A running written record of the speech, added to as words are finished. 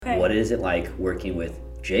what is it like working with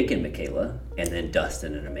Jake and Michaela, and then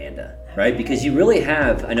Dustin and Amanda, right? Because you really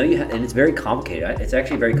have, I know you have, and it's very complicated. It's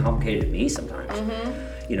actually very complicated to me sometimes.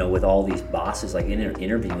 You know, with all these bosses, like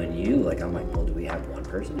interviewing you, like I'm like, well, do we have one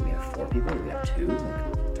person? Do we have 4 people? Do we have 2?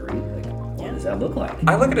 Like 3? Like, what does that look like?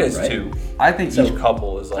 I look at it as right? 2. I think each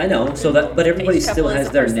couple is like. I know, so that, but everybody Each still couple has is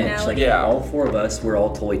a their niche. personality. Like all 4 of us, we're all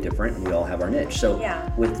totally different, and we all have our niche. So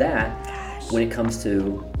with that, when it comes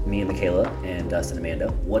to me and Michaela and Dustin and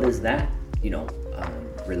Amanda, what does that,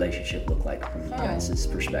 relationship look like from your guys'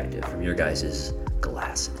 perspective, from your guys'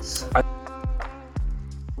 glasses?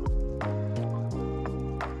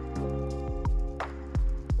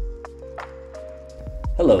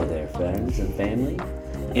 Hello there, friends and family.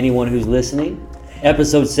 Anyone who's listening,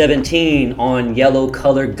 episode 17 on yellow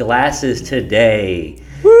colored glasses today.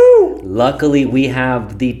 Woo! Luckily, we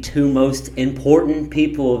have the 2 most important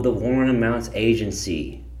people of the Warren & Mounts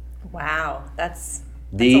agency. Wow, that's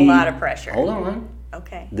a lot of pressure. Hold on.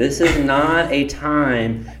 Okay. This is not a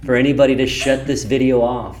time for anybody to shut this video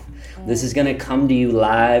off. This is going to come to you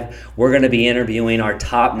live. We're going to be interviewing our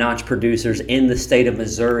top-notch producers in the state of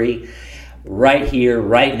Missouri right here,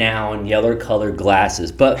 right now, in yellow colored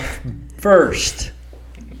glasses. But first,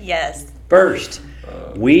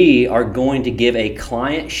 we are going to give a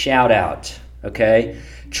client shout out, okay?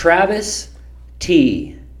 Travis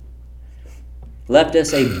T left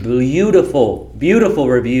us a beautiful, beautiful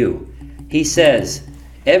review. He says,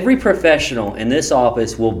 every professional in this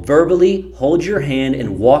office will verbally hold your hand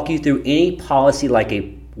and walk you through any policy like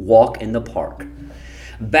a walk in the park.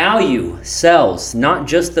 Value sells, not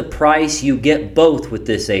just the price, you get both with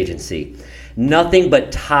this agency. Nothing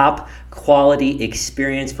but top quality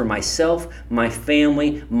experience for myself, my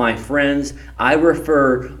family, my friends. I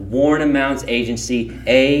refer Warren & Mounts agency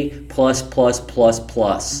A++++.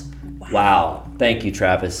 Wow. Thank you,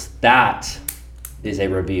 Travis. That is a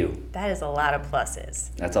review. That is a lot of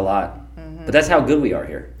pluses. That's a lot. But that's how good we are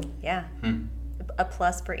here. Yeah. A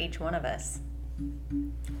plus for each one of us.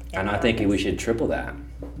 And I think we should triple that.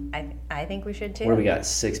 I think we should too. What do we got?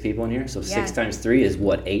 6 people in here? So 6 times 3 is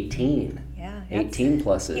what? 18. Yeah. 18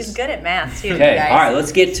 pluses. He's good at math too, Okay, guys. all right,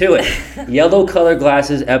 let's get to it. Yellow Color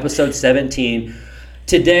Glasses, episode 17.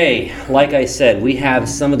 Today, like I said, we have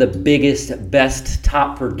some of the biggest, best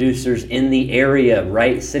top producers in the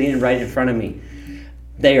area, sitting right in front of me.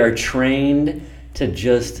 They are trained to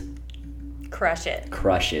just crush it.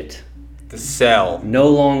 To sell.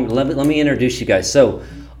 Let me introduce you guys. So,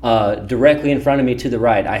 directly in front of me to the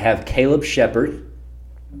right, I have Caleb Shepard.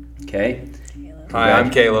 Okay. Hi,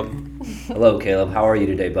 I'm Caleb. Hello, Caleb. How are you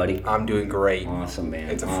today, buddy? I'm doing great. Awesome, man.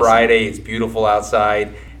 It's a Friday. It's beautiful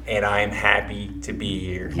outside, and I am happy to be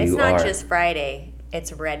here. It's not just Friday.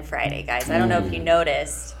 It's Red Friday, guys. I don't know if you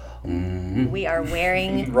noticed. We are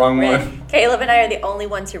wearing Wrong red. one. Caleb and I are the only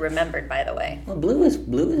ones who remembered, by the way. Well, blue is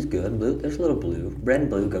good. There's a little blue. Red and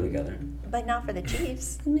blue go together. But not for the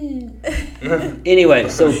Chiefs. Anyway,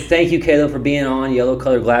 so thank you, Caleb, for being on Yellow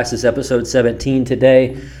Colored Glasses, episode 17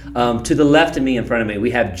 today. To the left of me, in front of me,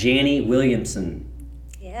 we have Janie Williamson.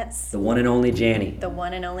 Yes. The one and only Janie. The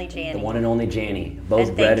one and only Janie. The one and only Janie. Both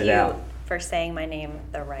and read it out. Thank you for saying my name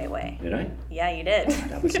the right way. Did I? Yeah, you did.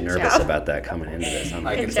 I was Good nervous job. about that coming into this.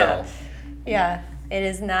 I can Good tell. job. Yeah, it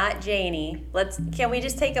is not Janie. Can we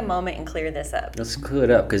just take a moment and clear this up? Let's clear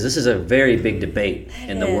it up, because this is a very big debate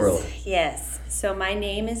in the world. Yes. So my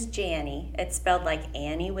name is Janie. It's spelled like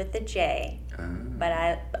Annie with the J.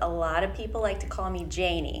 But a lot of people like to call me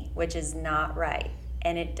Janie, which is not right.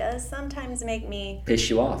 And it does sometimes make me Piss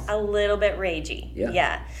you off. a little bit ragey.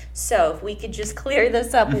 Yeah. So if we could just clear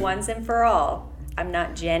this up once and for all. I'm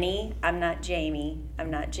not Jenny. I'm not Jamie. I'm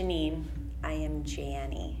not Janine. I am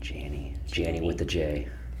Janie. Janie with the J.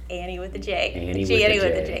 Annie with the J. Annie Janie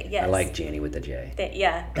with the J. Yes. I like Janie with the J.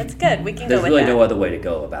 Yeah, that's good. We can There's go with really that. no other way to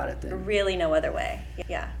go about it then. Really no other way.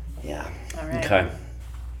 Yeah. Yeah. All right. Okay.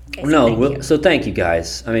 Okay, so thank you. So thank you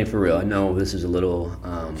guys. I mean, for real. I know this is a little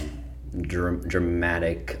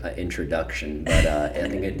dramatic introduction, but I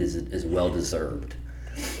think it is well deserved.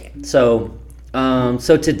 So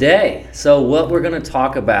today, what we're going to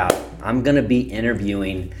talk about, I'm going to be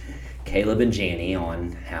interviewing Caleb and Janie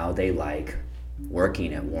on how they like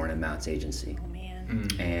working at Warren & Mounts Agency. Oh, man.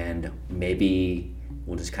 And maybe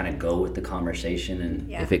we'll just kind of go with the conversation,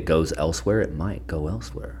 and if it goes elsewhere, it might go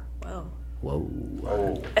elsewhere.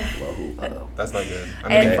 Whoa. That's not good.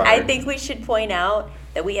 And I think we should point out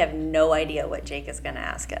that we have no idea what Jake is going to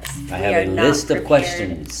ask us. I have a list of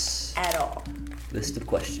questions. At all. List of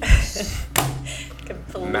questions.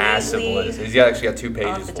 Completely. Massive list. He's actually got 2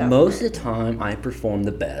 pages. Most of the time, I perform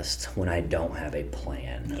the best when I don't have a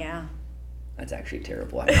plan. Yeah. That's actually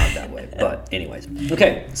terrible. I'm not that way. But anyways.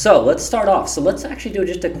 Okay, so let's start off. So let's actually do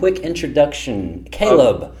just a quick introduction.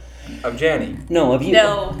 Caleb. Of Janny. No, of you.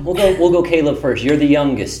 No. We'll go Caleb first. You're the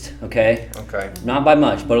youngest, okay? Okay. Not by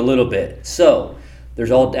much, but a little bit. So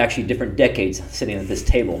there's all actually different decades sitting at this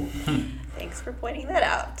table. Thanks for pointing that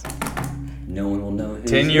out. No one will know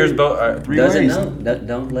who's 10 years, who. 3 Doesn't ways. know.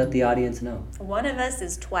 Don't let the audience know. One of us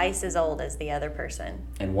is twice as old as the other person.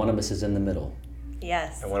 And one of us is in the middle.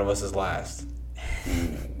 Yes. And one of us is last.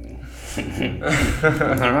 All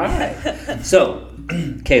right. So,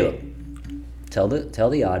 Caleb, tell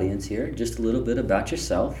the audience here just a little bit about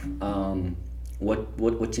yourself.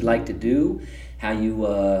 What you like to do, how you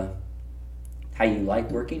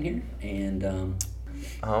like working here, and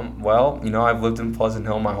Well, I've lived in Pleasant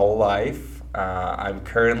Hill my whole life. I'm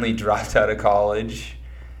currently dropped out of college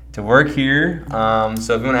to work here.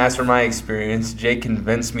 So if you want to ask for my experience, Jake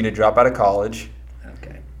convinced me to drop out of college.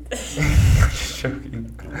 okay, Just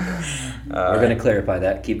joking. we're gonna clarify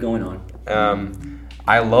that. Keep going on.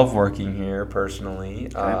 I love working here personally.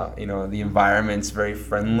 Okay. The environment's very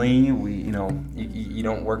friendly. You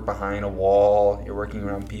don't work behind a wall. You're working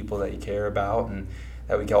around people that you care about and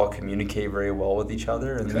that we can all communicate very well with each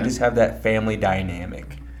other. And we Okay. just have that family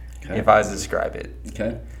dynamic, Okay. if I was to describe it.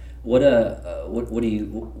 Okay. What do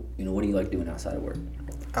you like doing outside of work?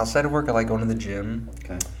 Outside of work, I like going to the gym,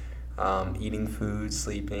 Okay. eating food,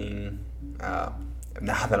 sleeping. Now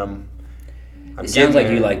that I'm It sounds like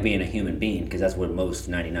getting you there. like being a human being because that's what most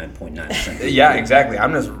 99.9%. Yeah, exactly.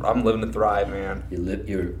 I'm living to thrive, man.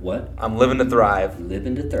 You're what? I'm living to thrive.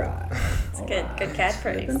 Living to thrive. It's All good. right. Good catchphrase.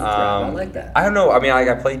 Living to thrive. I like that. I don't know. I mean,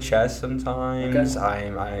 I play chess sometimes. Okay. I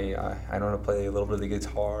know how to play a little bit of the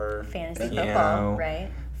guitar. Fantasy piano. football, right?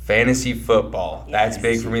 Fantasy football. That's Yes.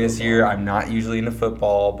 big for me this year. I'm not usually into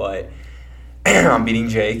football, but I'm beating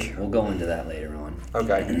Jake. We'll go into that later on.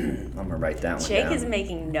 Okay. I'm gonna write that one Jake down. is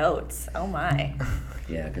making notes. Oh my.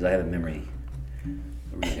 Yeah, because I have a really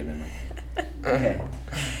good memory. Okay.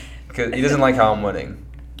 Because he doesn't like how I'm winning.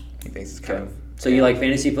 He thinks it's kind of. So you like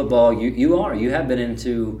fantasy football? You have been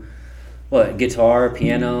into what? Guitar,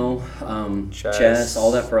 piano, chess,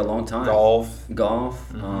 all that for a long time. Golf.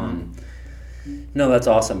 Golf. No, that's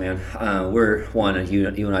awesome, man. You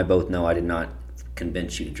and I both know I did not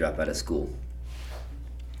convince you to drop out of school.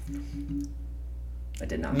 I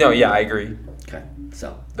did not. No, yeah, I agree. Okay.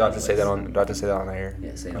 So. Do I have to say that on? Do I have to say that on air?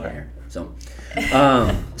 Yeah, say it on Okay. air.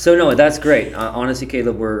 So no, that's great. Honestly,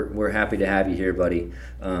 Caleb, we're happy to have you here, buddy.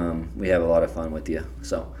 We have a lot of fun with you.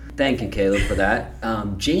 So thank you, Caleb, for that.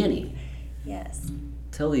 Janny, Yes.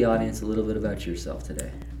 tell the audience a little bit about yourself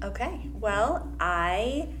today. Okay. Well,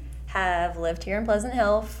 I have lived here in Pleasant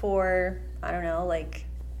Hill for, I don't know, like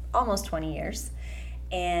almost 20 years.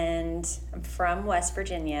 And I'm from West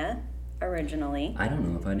Virginia originally. I don't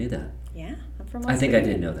know if I knew that. Yeah, I'm from West I think I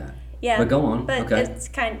Virginia. did know that. Yeah. But go on. But Okay. it's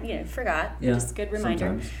kind of, forgot. Yeah, Just a good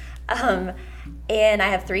reminder. sometimes. And I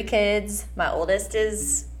have 3 kids. My oldest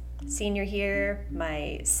is senior here.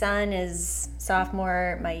 My son is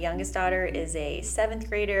sophomore. My youngest daughter is a 7th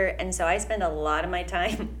grader. And so I spend a lot of my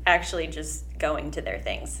time actually just going to their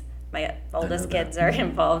things. My oldest that. kids are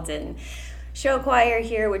involved in show choir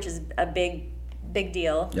here, which is a big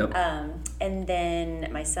deal. Yep. And then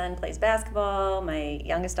my son plays basketball. My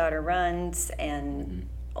youngest daughter runs, and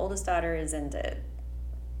oldest daughter is into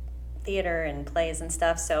theater and plays and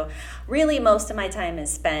stuff. So really most of my time is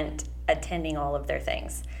spent attending all of their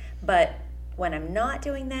things. But when I'm not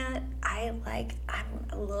doing that, I'm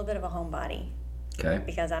a little bit of a homebody Okay.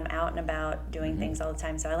 because I'm out and about doing things all the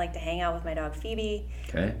time. So I like to hang out with my dog Phoebe.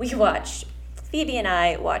 Okay. Phoebe and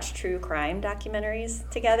I watch true crime documentaries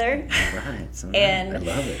together. Right. So And I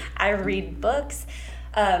love it. I read books.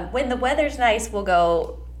 When the weather's nice, we'll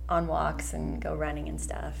go on walks and go running and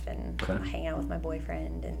stuff, and Okay. hang out with my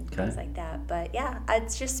boyfriend and Okay. things like that. But yeah,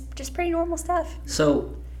 it's just pretty normal stuff.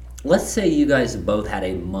 So, let's say you guys both had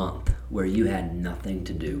a month where you had nothing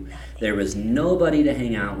to do. There was nobody to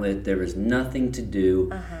hang out with. There was nothing to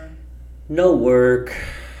do. No work.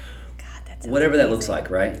 God, that's Whatever that looks like,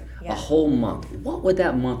 right? Yeah. A whole month. What would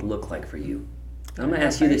that month look like for you? I'm going to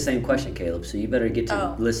ask you the same question, Caleb, so you better get to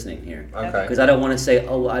Oh. listening here. Okay. Because I don't want to say,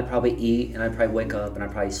 oh, I'd probably eat, and I'd probably wake up, and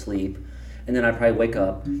I'd probably sleep, and then I'd probably wake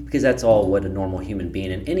up, because that's all what a normal human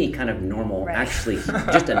being and any kind of normal, Right. actually,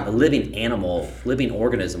 just a living animal, living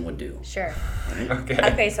organism would do. Sure. Okay.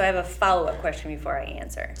 Okay, so I have a follow-up question before I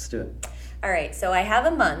answer. Let's do it. All right, so I have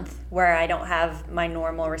a month where I don't have my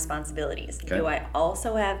normal responsibilities. Okay. Do I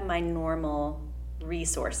also have my normal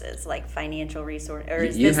resources, like financial resource, or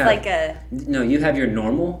is You this have- like a No, you have your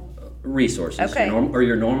normal resources, Okay.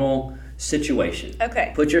 your normal situation.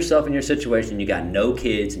 Okay. Put yourself in your situation. You got no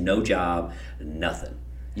kids, no job, nothing.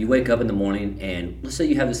 You wake up in the morning and let's say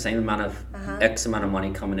you have the same amount of X amount of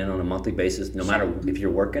money coming in on a monthly basis, no matter if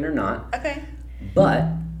you're working or not. Okay. But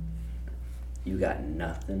you got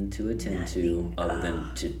nothing to attend to other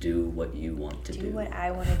than to do what you want to do. Do what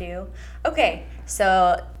I want to do. Okay,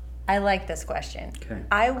 so I like this question. Okay.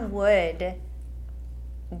 I would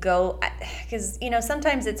go, because,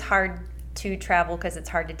 sometimes it's hard to travel because it's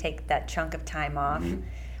hard to take that chunk of time off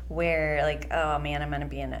where, like, oh man, I'm going to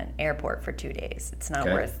be in an airport for 2 days. It's not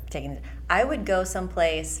worth taking. I would go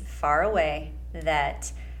someplace far away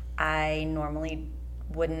that I normally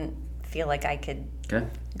wouldn't feel like I could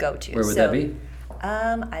go to. Where would that be?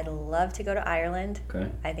 I'd love to go to Ireland. Okay.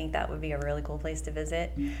 I think that would be a really cool place to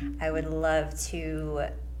visit. I would love to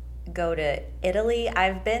go to Italy.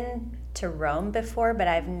 I've been to Rome before, but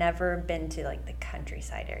I've never been to like the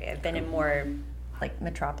countryside area. I've been in more like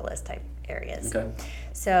metropolis type areas. Okay.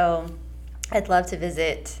 So I'd love to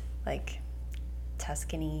visit like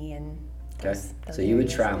Tuscany and those So you would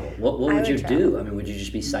areas. travel. What would would you travel. do? I mean, would you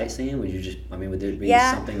just be sightseeing? Would there be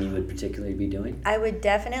something you would particularly be doing? I would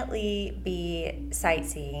definitely be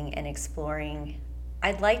sightseeing and exploring.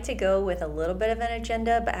 I'd like to go with a little bit of an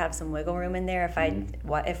agenda, but have some wiggle room in there.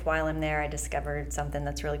 If while I'm there I discovered something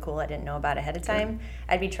that's really cool I didn't know about ahead of time,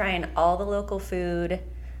 I'd be trying all the local food.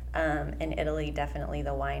 In Italy, definitely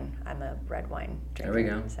the wine. I'm a red wine drinker. There we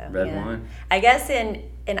go. So, Red wine. I guess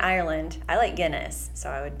in Ireland, I like Guinness, so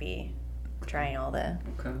I would be trying all the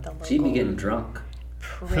local. So you'd be getting drunk.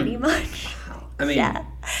 Pretty much. I mean, Yeah.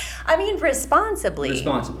 I mean, responsibly.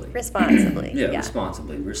 Responsibly. Yeah.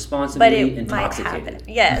 Responsibly. But Responsibly it intoxicated. might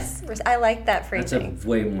happen. Yes. I like that That's a phrasing.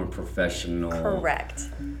 way more professional. Correct.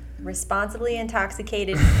 Responsibly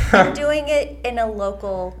intoxicated and doing it in a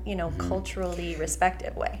local, culturally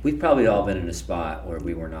respective way. We've probably all been in a spot where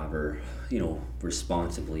we were never,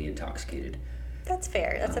 responsibly intoxicated. That's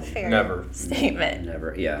fair. That's a fair Never. statement.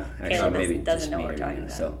 Never, yeah. Actually, Caleb maybe doesn't just know me what or we're talking you.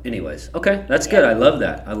 about. So, anyways, okay, that's good. I love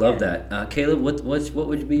that. I love that. Caleb, what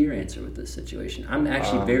would be your answer with this situation? I'm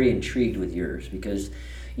actually very intrigued with yours because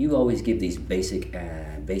you always give these basic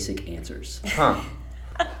answers. Huh.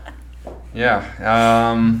 Yeah.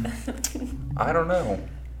 I don't know.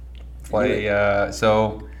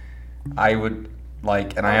 So I would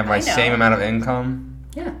and I have my I know. same amount of income.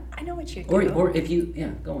 Yeah. I know what you do. Or if you,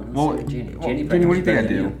 go on. Well, Let's see what well, Jenny what do you think I better than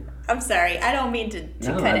do? you. I'm sorry. I don't mean to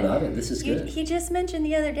No, cut I it. love it. This is good. He just mentioned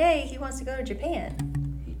the other day he wants to go to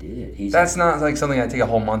Japan. He did. That's not like something I take a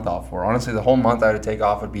whole month off for. Honestly, the whole month I would take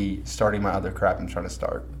off would be starting my other crap I'm trying to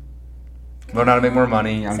start. Learn how to make more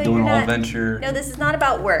money. I'm So doing a you're whole not- venture. No, this is not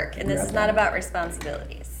about work, and this You're is at not that. about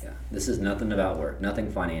responsibilities. Yeah, this is nothing about work,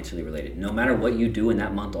 nothing financially related. No matter what you do in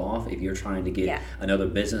that month off, if you're trying to get another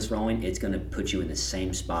business rolling, it's going to put you in the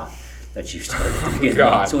same spot that you started at the beginning.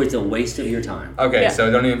 God. So it's a waste of your time. Okay, Yeah.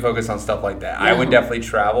 so don't even focus on stuff like that. I Yeah. would definitely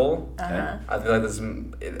travel. Okay.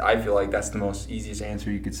 I feel like that's the most easiest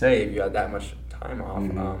answer you could say if you had that much time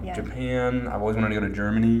off. Yeah. Japan. I've always wanted to go to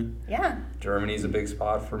Germany. Yeah, Germany's a big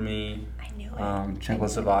spot for me. I knew it.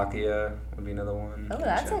 Czechoslovakia would be another one. Oh,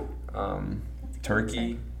 that's it.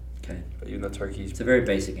 Turkey. Okay. But even though Turkey's It's a very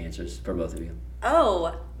basic answers for both of you.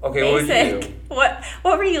 Oh, okay, what would you basic. do?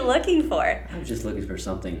 What were you looking for? I was just looking for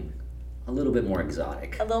something a little bit more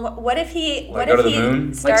exotic. A little. What if he? Like What go if to the he moon?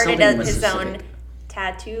 Like started something more his own specific.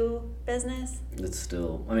 tattoo business? It's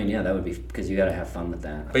still, that would be, because you got to have fun with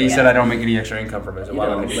that. But you said I don't make any extra income from it, so You why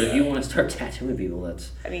know, would I do but if that? you want to start tattooing people,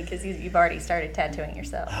 that's... I mean, because you've already started tattooing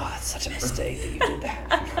yourself. Oh, that's such a mistake that you did that.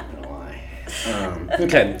 I'm not gonna lie.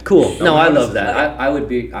 Okay, cool. No, I love that. I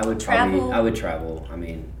would travel. I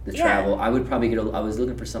mean, travel. I would probably I was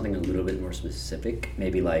looking for something a little bit more specific.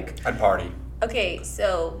 Maybe like, I'd party. Okay,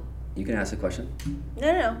 so you can ask a question.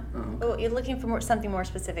 no. Oh, Oh, you're looking for something more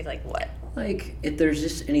specific, like what? Like, if there's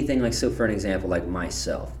just anything, like, so for an example, like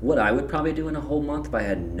myself, what I would probably do in a whole month if I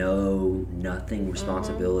had nothing,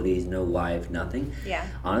 responsibilities, no life, nothing. Yeah.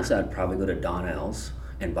 Honestly, I'd probably go to Donnell's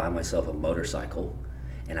and buy myself a motorcycle,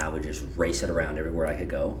 and I would just race it around everywhere I could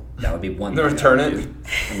go. That would be one Then thing. return I would it? do.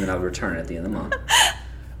 And then I would return it at the end of the month.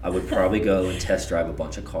 I would probably go and test drive a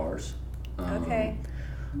bunch of cars. Okay.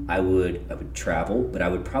 I would travel, but I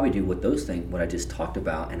would probably do what I just talked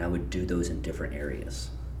about, and I would do those in different areas.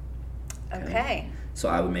 Okay. So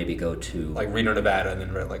I would maybe go to Like Reno, Nevada, and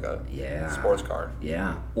then rent like a sports car.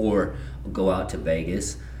 Yeah, or go out to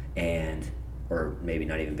Vegas or maybe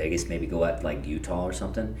not even Vegas, maybe go out like Utah or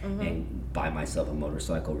something and buy myself a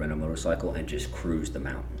motorcycle, rent a motorcycle, and just cruise the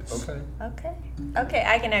mountains. Okay. Okay,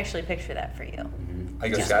 I can actually picture that for you. I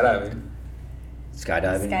go skydiving.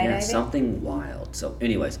 Skydiving? Yeah, Skydiving. something wild. So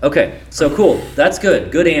anyways, okay. So cool. That's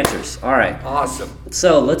good. Good answers. All right. Awesome.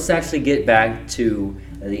 So let's actually get back to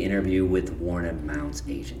the interview with Warren Mounts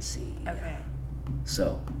Agency. Okay.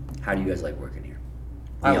 So, how do you guys like working here?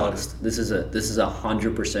 Be I love honest. This is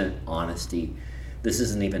 100% honesty. This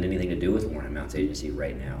isn't even anything to do with Warren Mounts Agency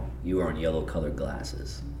right now. You are on yellow colored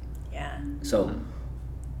glasses. Yeah. So,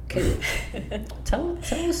 Caleb, tell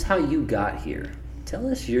us how you got here. Tell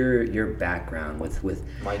us your background with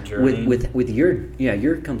My journey. with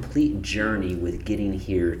your complete journey with getting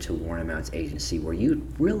here to Warren Mounts Agency, where you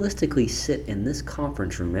realistically sit in this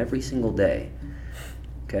conference room every single day.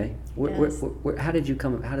 Okay, Yes. how did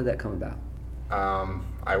that come about?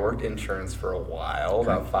 I worked insurance for a while,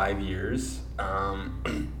 about 5 years.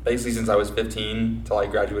 Basically since I was 15 till I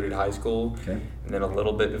graduated high school, Okay. and then a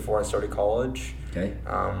little bit before I started college. Okay.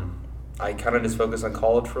 I kind of just focused on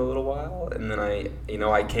college for a little while, and then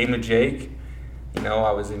I came to Jake.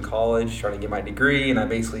 I was in college trying to get my degree, and I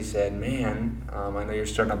basically said, "Man, I know you're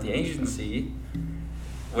starting up the agency.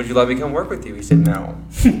 Would you let me come work with you?" He said no.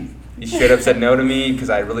 He straight up said no to me because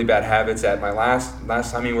I had really bad habits at my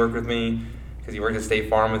last time he worked with me, because he worked at State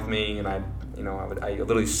Farm with me, and I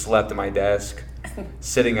literally slept at my desk,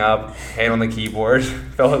 sitting up, hand on the keyboard,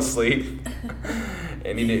 fell asleep,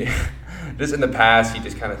 and he did. Just in the past, he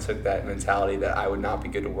just kind of took that mentality that I would not be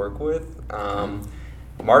good to work with.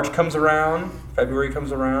 March comes around, February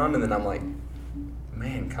comes around, and then I'm like,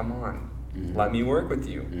 man, come on, let me work with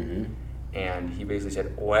you. Mm-hmm. And he basically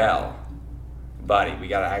said, well, buddy, we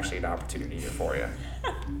got actually an opportunity here for you.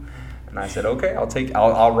 And I said, okay,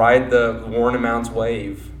 I'll ride the Warren Mounts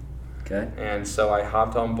wave. Okay. And so I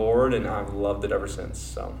hopped on board, and I've loved it ever since.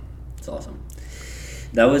 So That's awesome.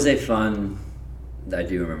 That was a fun. I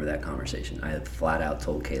do remember that conversation. I had flat out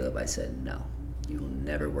told Caleb, I said, no, you will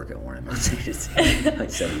never work at Warren Mounts Agency. I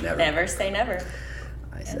said never. Never say never.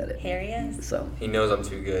 I said it. Here he is. So, he knows I'm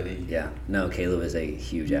too good. yeah. No, Caleb is a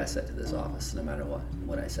huge asset to this office, no matter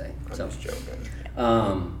what I say. I'm So, just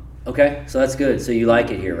joking. okay, so that's good. So you like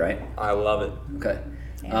it here, right? I love it. Okay.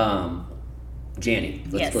 Yeah. Janie,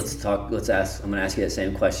 Yes. let's ask, I'm going to ask you that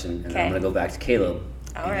same question, and then I'm Okay. going to go back to Caleb.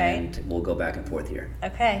 All and we'll go back and forth here.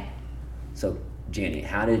 Okay. So, Janie,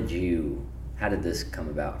 how did this come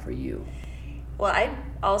about for you? Well, I've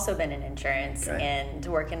also been in insurance Okay. and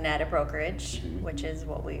working at a brokerage, which is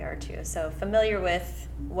what we are too. So familiar with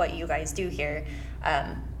what you guys do here,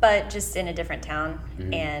 but just in a different town,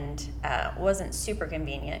 and wasn't super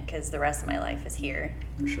convenient because the rest of my life is here.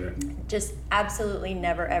 For sure. Just absolutely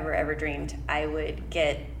never, ever, ever dreamed I would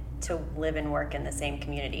get to live and work in the same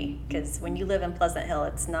community, because when you live in Pleasant Hill,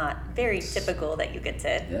 it's not very typical that you get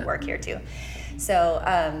to Yeah. work here too. So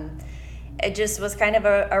it just was kind of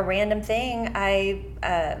a random thing. I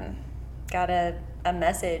got a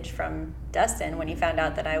message from Dustin when he found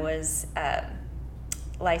out that I was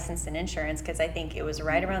licensed in insurance, because I think it was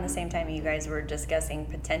right around the same time you guys were discussing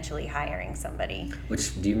potentially hiring somebody.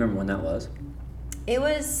 Do you remember when that was?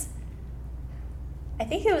 I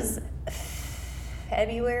think it was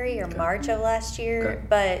February or March of last year, Okay.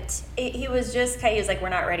 but he was like, we're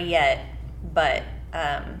not ready yet, but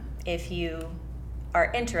if you are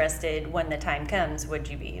interested when the time comes, would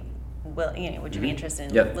you be interested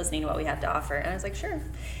in Yep. listening to what we have to offer? And I was like, sure.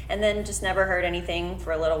 And then just never heard anything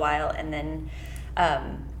for a little while, and then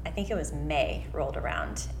I think it was May rolled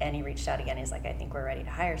around, and he reached out again. He's like, I think we're ready to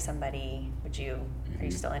hire somebody. Are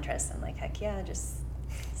you still interested? I'm like, heck yeah, just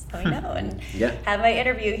let me know and Yeah. have my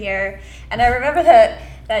interview here. And I remember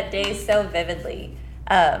that day so vividly.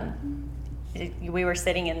 We were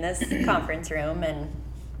sitting in this conference room, and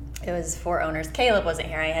it was 4 owners. Caleb wasn't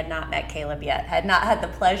here. I had not met Caleb yet. Had not had the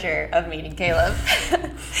pleasure of meeting Caleb.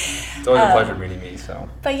 It's always a pleasure meeting me. So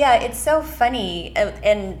But yeah, it's so funny.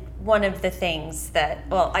 And one of the things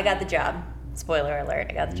I got the job. Spoiler alert,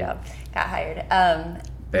 I got the job. Got hired.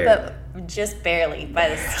 Barely. But just barely by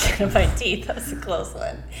the skin of my teeth. That was a close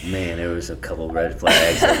one. Man, there was a couple red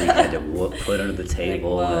flags that we had to put under the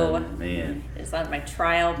table. whoa. And, man, It's on my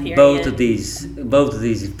trial period. both of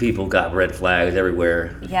these people got red flags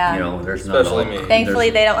everywhere. Yeah. There's Especially no. me.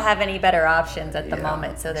 Thankfully, they don't have any better options at the Yeah.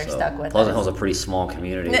 moment, so they're stuck with Pleasant us. Hill's a pretty small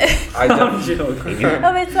community. I don't. joking.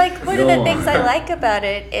 Oh, it's like one of Go the things on. I like about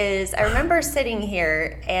it is I remember sitting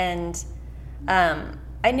here and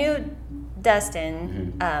I knew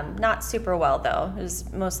Dustin, not super well though. It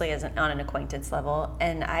was mostly on an acquaintance level,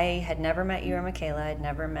 and I had never met you or Michaela. I'd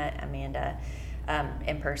never met Amanda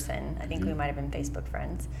in person. I think we might have been Facebook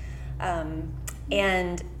friends.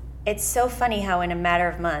 And it's so funny how in a matter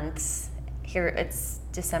of months, here it's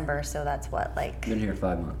December, so that's what, like Been here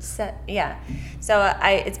 5 months. yeah. So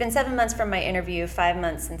it's been 7 months from my interview, 5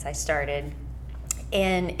 months since I started,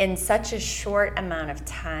 And in such a short amount of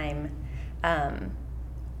time,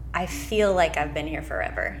 I feel like I've been here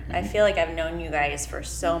forever. I feel like I've known you guys for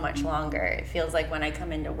so much longer. It feels like when I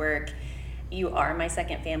come into work, you are my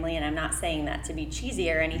second family, and I'm not saying that to be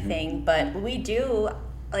cheesy or anything, but we do,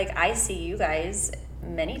 like, I see you guys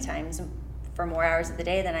many times for more hours of the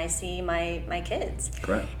day than I see my kids.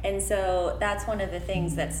 Correct. And so that's one of the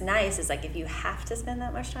things that's nice is, like, if you have to spend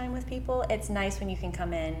that much time with people, it's nice when you can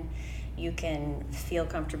come in, you can feel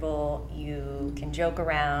comfortable, you can joke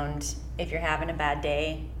around. If you're having a bad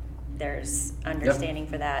day, there's understanding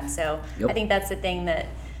for that. So I think that's the thing that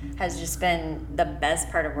has just been the best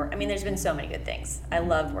part of work. I mean, there's been so many good things. I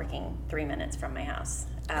love working 3 minutes from my house.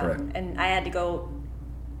 And I had to go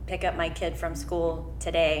pick up my kid from school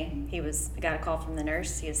today. I got a call from the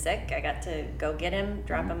nurse. He was sick. I got to go get him,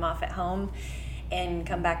 drop him off at home, and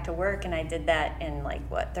come back to work. And I did that in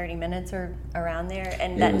 30 minutes or around there.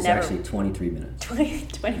 And it was actually 23 minutes.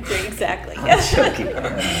 23 exactly. I'm joking.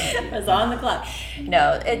 I was on the clock.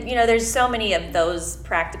 No, there's so many of those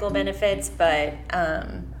practical benefits, but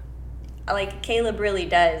like Caleb really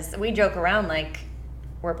does. We joke around like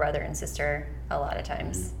we're brother and sister a lot of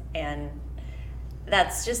times, and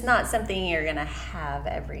that's just not something you're gonna have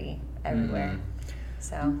everywhere.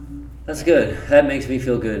 So that's good. That makes me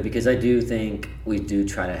feel good because I do think we do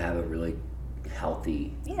try to have a really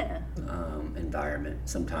healthy environment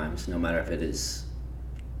sometimes, no matter if it is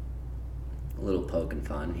a little poking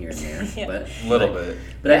fun here and there, but a little bit.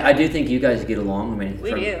 But I do think you guys get along. I mean,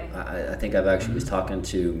 we do. I think I've actually was talking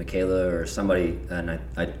to Michaela or somebody, and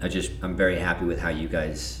I'm very happy with how you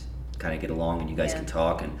guys kind of get along and you guys can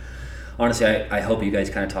talk. And honestly, I hope you guys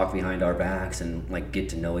kind of talk behind our backs and like get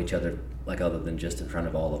to know each other, like other than just in front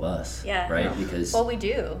of all of us. Yeah. Right. Because we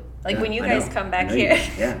do. Like when you guys come back here.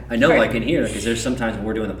 I know. Like in here, because there's sometimes when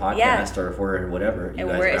we're doing the podcast or if we're in whatever, you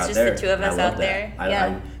guys are it's out just there. the two of us out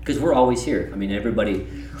there. Because we're always here. I mean,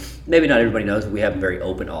 maybe not everybody knows, but we have a very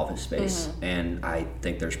open office space, and I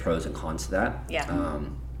think there's pros and cons to that. Yeah.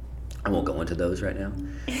 I won't go into those right now.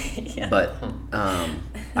 But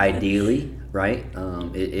ideally, right,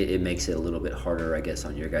 it makes it a little bit harder, I guess,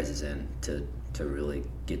 on your guys' end to really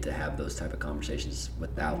get to have those type of conversations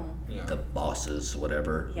without the bosses,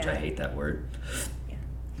 whatever, which I hate that word.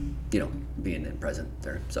 Being in present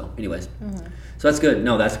there. So anyways, so that's good.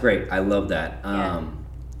 No, that's great. I love that.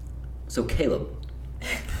 So Caleb,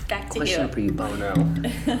 back to question you. for you, Bo. No.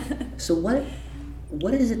 So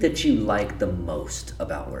what is it that you like the most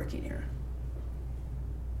about working here?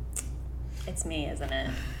 It's me, isn't it?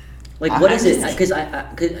 Like, what is it? Because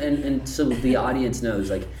and so the audience knows,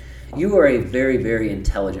 like, you are a very, very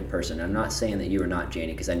intelligent person. I'm not saying that you are not,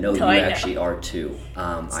 Janie, because I know you actually are too.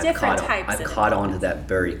 I've caught on to that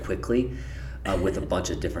very quickly with a bunch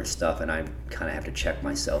of different stuff, and I kind of have to check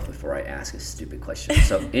myself before I ask a stupid question.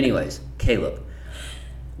 So, anyways, Caleb,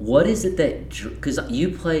 what is it that, because you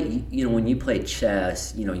play, when you play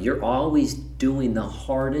chess, you're always doing the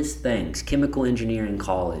hardest things, chemical engineering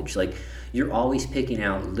college, like, you're always picking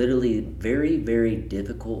out literally very, very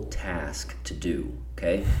difficult tasks to do,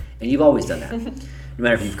 okay? And you've always done that, no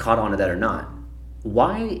matter if you've caught on to that or not.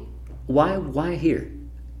 Why here?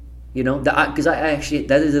 Because I actually,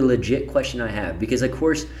 that is a legit question I have. Because of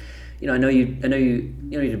course, I know you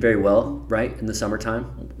did very well, right? In the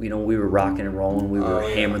summertime, we were rocking and rolling, we were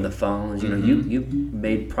hammering the phones. You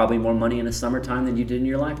made probably more money in the summertime than you did in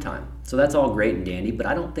your lifetime. So that's all great and dandy, but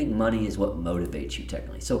I don't think money is what motivates you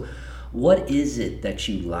technically. So what is it that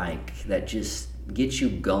you like that just gets you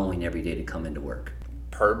going every day to come into work?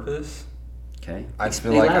 Purpose. Okay.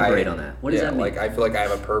 Elaborate on that. What does that mean? Like I feel like I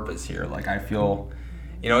have a purpose here. Like I feel,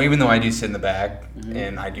 even though I do sit in the back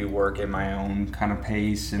and I do work at my own kind of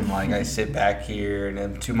pace, and like I sit back here and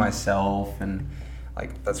I'm to myself, and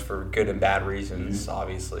like that's for good and bad reasons,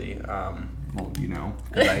 obviously.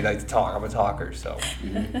 Because I like to talk. I'm a talker, so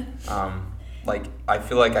like I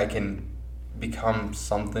feel like I can become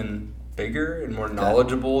something bigger and more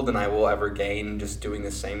knowledgeable than I will ever gain just doing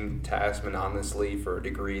the same task monotonously for a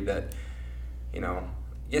degree that,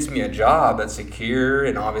 gets me a job that's secure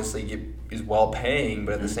and obviously is well paying,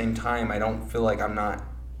 but at the same time, I don't feel like I'm not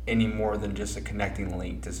any more than just a connecting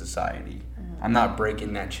link to society. I'm not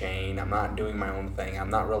breaking that chain. I'm not doing my own thing. I'm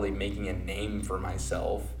not really making a name for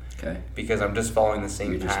myself. Okay. Because I'm just following the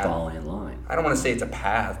same path. You're just following in line. I don't want to say it's a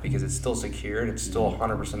path because it's still secure and it's still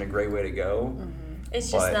 100% a great way to go. It's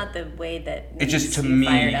just not the way that it's just to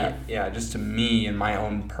me, just to me and my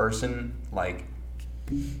own person, like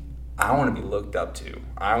I want to be looked up to.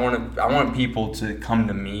 I want people to come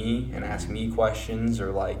to me and ask me questions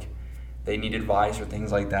or like they need advice or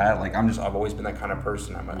things like that. Like I've always been that kind of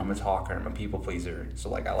person. I'm a talker. I'm a people pleaser. So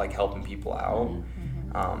like I like helping people out.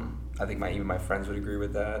 I think even my friends would agree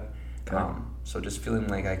with that. Okay. So just feeling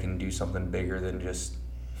like I can do something bigger than just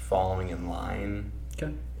following in line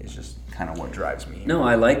Okay. is just kind of what drives me. No,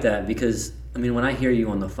 I like that because, I mean, when I hear you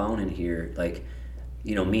on the phone in here, like,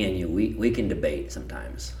 you know, me and you, we can debate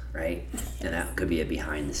sometimes, right? And that could be a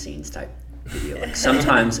behind-the-scenes type video. Like,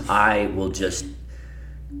 sometimes I will just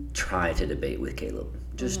try to debate with Caleb.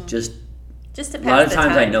 Just Just to a pass lot of the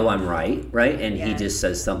times time. I know I'm right? And he Yeah. just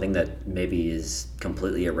says something that maybe is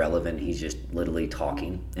completely irrelevant. He's just literally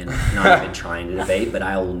talking and not even trying to debate, but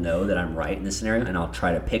I will know that I'm right in this scenario, and I'll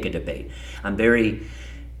try to pick a debate. I'm very,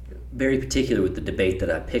 very particular with the debate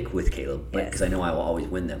that I pick with Caleb, because Yes. I know I will always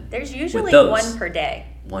win them. There's usually those. one per day.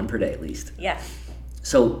 One per day at least. Yeah.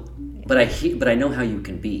 So, but I know how you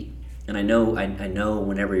can be, and I know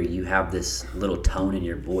whenever you have this little tone in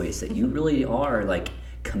your voice that you really are like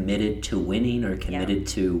committed to winning or committed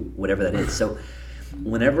to whatever that is. So,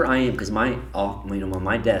 whenever I am, because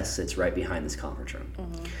my desk sits right behind this conference room,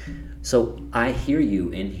 so I hear you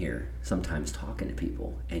in here sometimes talking to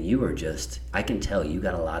people, and you are I can tell you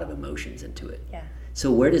got a lot of emotions into it. Yeah.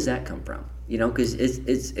 So where does that come from? You know, because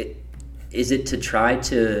is it to try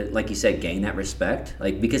to, like you said, gain that respect?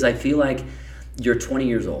 Like, because I feel like you're 20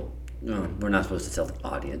 years old. No, we're not supposed to tell the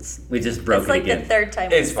audience. We just broke It's like it again. the third time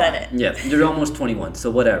we It's said fine. it. Yeah, you're almost 21, so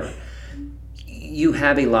whatever. You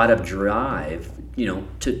have a lot of drive, you know,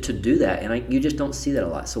 to do that, and you just don't see that a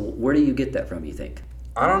lot. So where do you get that from, you think?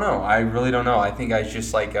 I don't know. I really don't know. I think I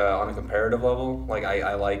just like on a comparative level. Like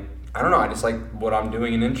I like. I don't know. I just like what I'm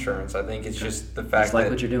doing in insurance. I think it's just the fact Just like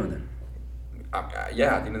that what you're doing then.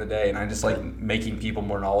 yeah, at the end of the day, and I just like making people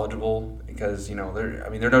more knowledgeable because you know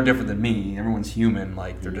they're no different than me. Everyone's human.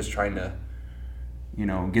 Like they're just trying to, you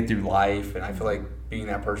know, get through life, and I feel like being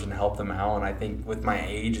that person to help them out. And I think with my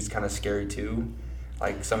age, it's kind of scary too.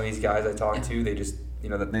 Like some of these guys I talk to, they just they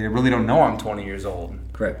really don't know I'm 20 years old.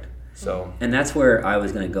 Correct. So And that's where I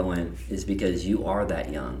was going to go in, is because you are that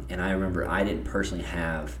young. And I remember I didn't personally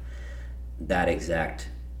have that exact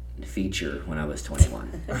feature when I was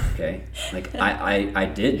 21. Okay? Like I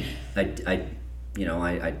did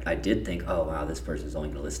think, oh wow, this person's only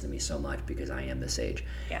going to listen to me so much because I am this age.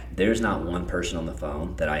 Yeah. There's not one person on the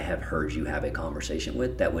phone that I have heard you have a conversation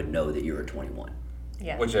with that would know that you were 21.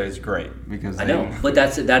 Yeah. which is great because I know, but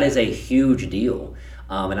that is a huge deal.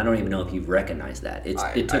 And I don't even know if you've recognized that.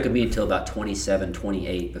 It took me until about 27,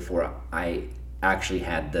 28 before I actually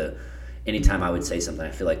had anytime I would say something, I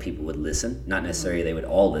feel like people would listen. Not necessarily they would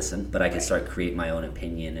all listen, but I could start create my own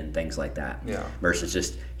opinion and things like that. Yeah. Versus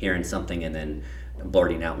just hearing something and then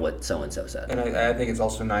blurting out what so-and-so said. And I think it's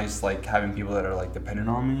also nice, like, having people that are, like, dependent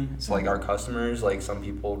on me. So, like, our customers, like, some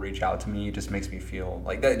people reach out to me. It just makes me feel,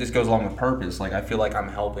 like, that just goes along with purpose. Like, I feel like I'm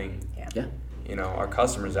helping, Yeah. you know, our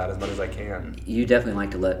customers out as much as I can. You definitely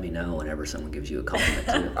like to let me know whenever someone gives you a compliment,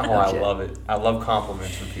 too. Oh, I love it. I love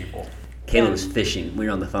compliments from people. Caleb was fishing. We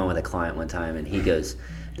were on the phone with a client one time, and he goes,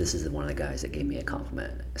 this is one of the guys that gave me a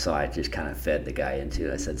compliment. So I just kind of fed the guy into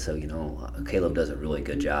it. I said, so, Caleb does a really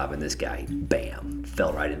good job, and this guy, bam,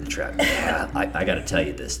 fell right in the trap. Yeah, I got to tell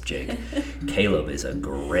you this, Jake. Caleb is a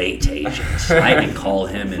great agent. I can call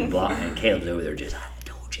him and block, and Caleb's over there just, I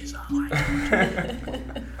told you so.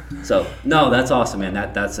 So, no, that's awesome, man.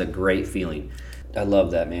 That's a great feeling. I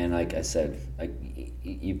love that, man. Like I said,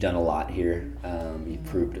 you've done a lot here. You've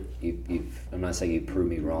proved. I'm not saying you proved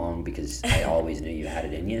me wrong because I always knew you had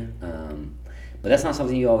it in you. But that's not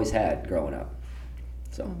something you always had growing up.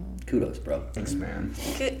 So kudos, bro. Thanks, man.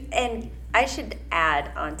 And I should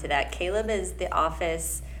add on to that, Caleb is the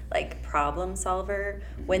office problem solver.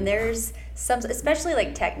 When there's especially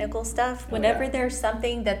technical stuff, whenever there's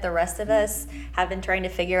something that the rest of us have been trying to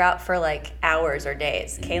figure out for hours or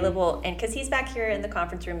days, Caleb will, and because he's back here in the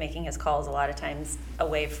conference room making his calls a lot of times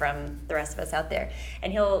away from the rest of us out there,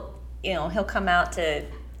 and he'll come out to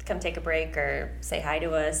come take a break or say hi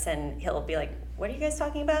to us, and he'll be like, what are you guys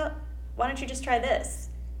talking about? Why don't you just try this?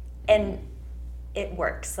 And it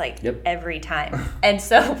works every time. And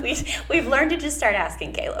so we've learned to just start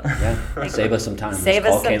asking Caleb. Yeah, save us some time. Save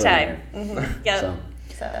Let's us call some Caleb time. in here. Mm-hmm. Yep.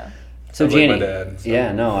 So Sounds Jeannie, like my dad, so.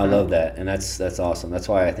 yeah, no, I love that, and that's awesome. That's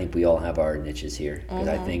why I think we all have our niches here, because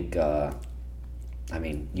I think I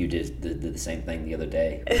mean, you did the same thing the other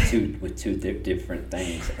day with two different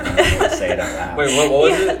things. And I don't want to say it out loud. Wait, what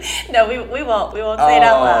was it? No, we won't say it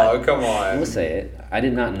out loud. Oh, come on. We'll say it. I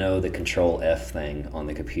did not know the Control F thing on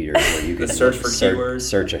the computer where you could search for keywords?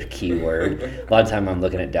 Search a keyword. A lot of time I'm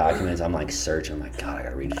looking at documents, I'm like search. I'm like, God, I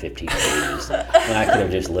gotta read 15 pages. When I could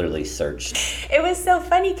have just literally searched. It was so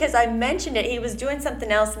funny because I mentioned it. He was doing something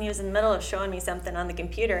else and he was in the middle of showing me something on the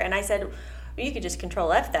computer, and I said, well, you could just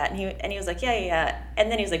Control F that, and he was like, yeah, and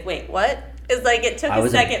then he was like, wait, what? It's like it took a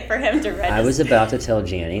second for him to register. I was about to tell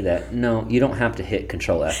Janny that no, you don't have to hit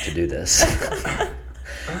Control F to do this.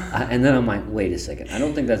 And then I'm like, wait a second, I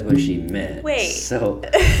don't think that's what she meant. Wait. So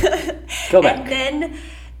go back. And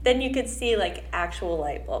then you could see like actual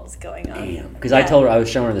light bulbs going on. Damn. Because I told her, I was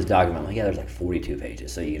showing her this document. I'm like, yeah, there's like 42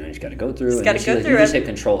 pages. So, you just got to go through. You just hit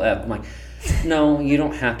Control F. I'm like, no, you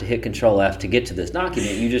don't have to hit Control F to get to this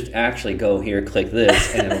document. You just actually go here, click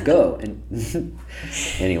this, and it'll go. And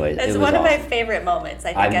anyways, it's it was one of awesome. my favorite moments I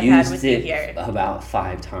think I've had used with you it here. about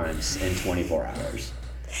 5 times in 24 hours.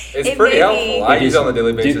 It's pretty helpful. I use it on a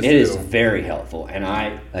daily basis, Dude, it is very helpful.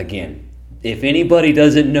 And again, if anybody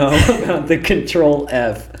doesn't know about the Control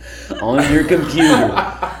F on your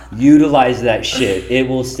computer, utilize that shit. It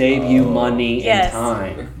will save you money and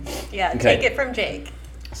time. Yeah, Okay. take it from Jake.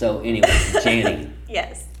 So anyway, Janny,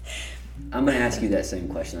 Yes. I'm going to ask you that same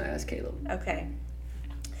question I asked Caleb. Okay.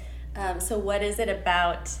 So what is it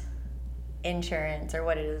about insurance, or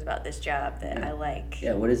what it is about this job that I like?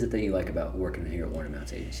 Yeah, what is it that you like about working here at Warner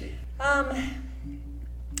Mounts Agency? I've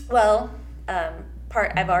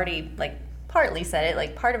already partly said it.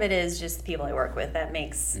 Like, part of it is just the people I work with.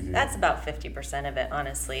 That's about 50% of it,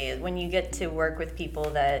 honestly. When you get to work with people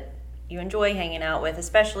that you enjoy hanging out with,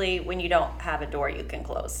 especially when you don't have a door you can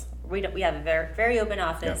close. We have a very, very open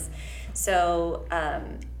office. Yeah. So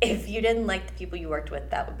if you didn't like the people you worked with,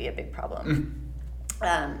 that would be a big problem.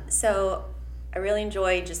 So I really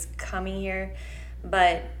enjoy just coming here,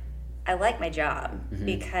 but I like my job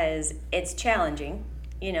because it's challenging.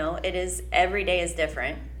 You know, it is, every day is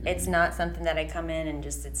different. It's not something that I come in and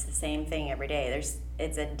just, it's the same thing every day.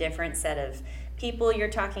 It's a different set of people you're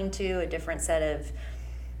talking to, a different set of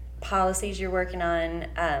policies you're working on.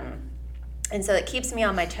 And so it keeps me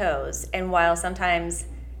on my toes. And while sometimes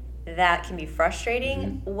that can be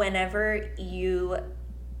frustrating, whenever you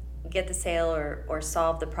get the sale or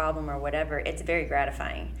solve the problem or whatever, it's very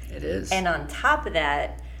gratifying. It is. And on top of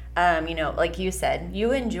that, like you said,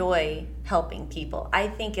 you enjoy helping people. I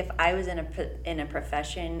think if I was in a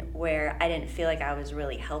profession where I didn't feel like I was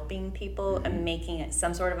really helping people and making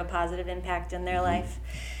some sort of a positive impact in their life,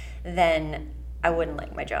 then I wouldn't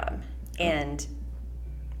like my job. And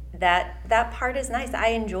that part is nice. I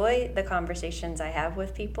enjoy the conversations I have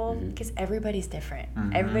with people because everybody's different.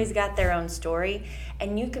 Everybody's got their own story,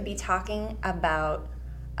 and you could be talking about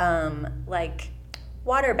like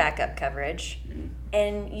water backup coverage,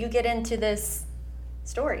 and you get into this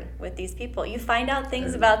story with these people. You find out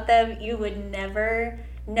things about them you would never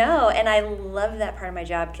know, and I love that part of my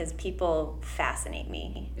job because people fascinate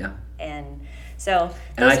me. Yeah. And so,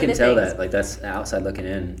 and I can tell that, like, that's outside looking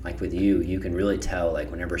in, like with you can really tell, like,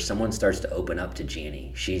 whenever someone starts to open up to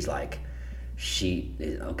Janny, she's like,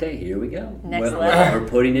 okay, here we go. Next level. We're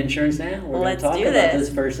putting insurance now. We're going to talk about this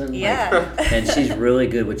person. Yeah. Like, and she's really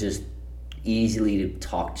good with just easily to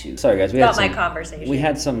talk to. Sorry, guys. My conversation. We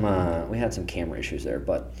had some camera issues there,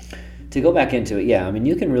 but to go back into it, yeah, I mean,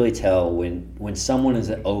 you can really tell when someone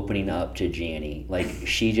is opening up to Janny, like,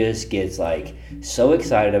 she just gets, like, so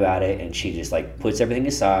excited about it, and she just, like, puts everything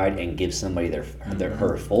aside and gives somebody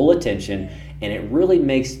her full attention, and it really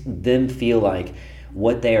makes them feel like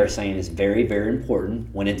what they are saying is very, very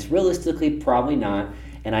important, when it's realistically probably not.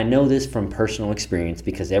 And I know this from personal experience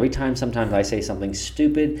because every time sometimes I say something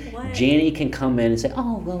stupid, Janny can come in and say,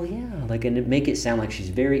 oh, well, yeah, like, and make it sound like she's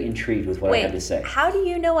very intrigued with what I have to say. How do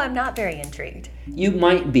you know I'm not very intrigued? You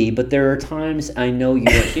might be, but there are times I know you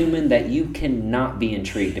are human that you cannot be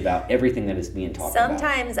intrigued about everything that is being talked about.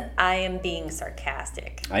 Sometimes I am being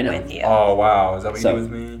sarcastic with you. Oh, wow. Is that what you do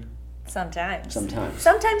with me? Sometimes,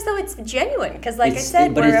 though, it's genuine because, like I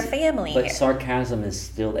said, we're a family here. But sarcasm is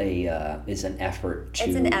still is an effort to.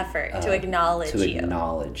 It's an effort to acknowledge you. To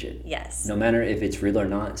acknowledge it. Yes. No matter if it's real or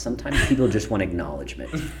not, sometimes people just want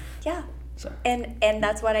acknowledgement. Yeah. So. And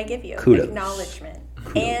that's what I give you. Kudos. Acknowledgement.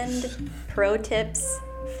 And pro tips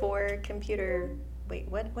for computer. Wait,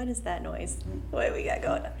 what is that noise? What we got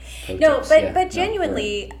going on? But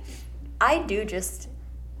genuinely, I do just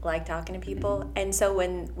like talking to people, and so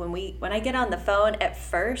when I get on the phone at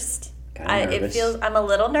first, I'm a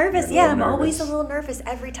little nervous. I'm always a little nervous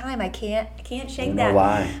every time. I can't shake that.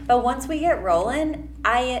 Why? But once we get rolling,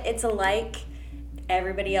 it's like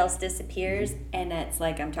everybody else disappears, and it's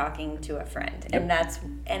like I'm talking to a friend.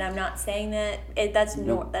 And I'm not saying that that's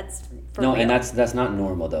for No, real. and that's not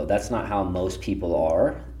normal though. That's not how most people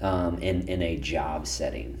are in a job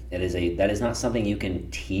setting. That is not something you can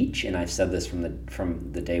teach. And I've said this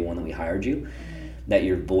from the day one that we hired you, that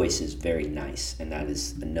your voice is very nice, and that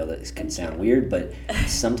is, I know that it can sound weird, but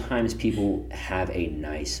sometimes people have a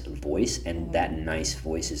nice voice, and that nice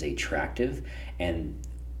voice is attractive, and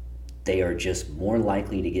they are just more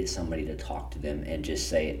likely to get somebody to talk to them and just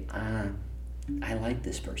say, I like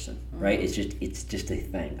this person, right? It's just a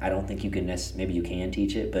thing. I don't think you can maybe you can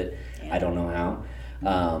teach it, but I don't know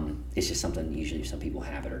how. It's just something usually some people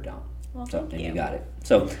have it or don't. Well, So thank and you. you got it.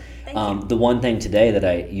 So Thank you. the one thing today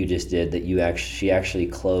that you just did that she actually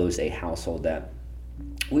closed a household that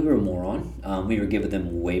we were more on. We were giving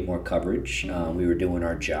them way more coverage. We were doing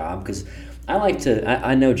our job because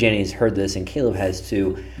I know Jenny's heard this and Caleb has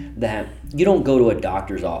too, that you don't go to a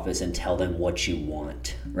doctor's office and tell them what you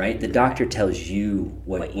want, right? The doctor tells you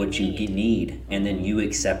what you need, and then you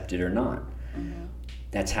accept it or not.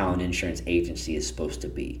 That's how an insurance agency is supposed to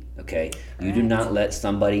be, okay? You do not let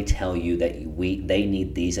somebody tell you that they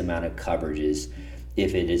need these amount of coverages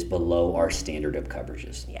if it is below our standard of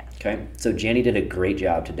coverages. Yeah. Okay? So Jenny did a great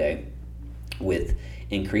job today with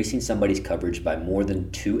increasing somebody's coverage by more than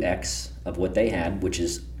 2x of what they had, which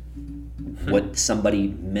is what somebody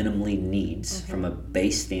minimally needs from a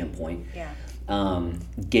base standpoint. Yeah.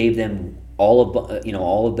 Gave them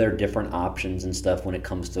all of their different options and stuff when it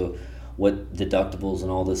comes to what deductibles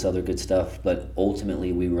and all this other good stuff, but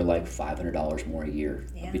ultimately we were like $500 more a year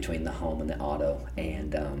between the home and the auto,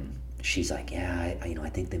 and she's like, I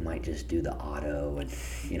think they might just do the auto,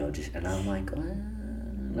 and I'm like, well,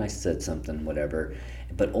 and I said something, whatever,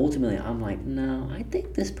 but ultimately I'm like, no, I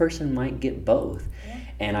think this person might get both.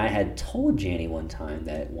 And I had told Janny one time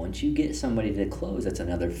that once you get somebody to close, that's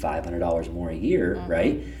another $500 more a year,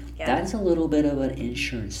 right? Yeah. That's a little bit of an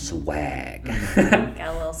insurance swag. Got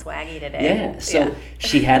a little swaggy today. Yeah, so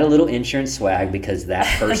she had a little insurance swag because that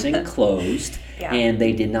person closed, and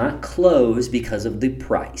they did not close because of the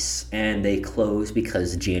price, and they closed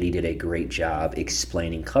because Janny did a great job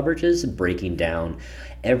explaining coverages, breaking down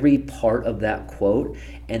every part of that quote,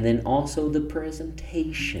 and then also the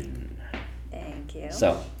presentation. Thank you.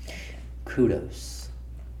 So, kudos.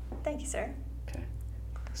 Thank you, sir. Okay.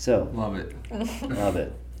 So, Love it. love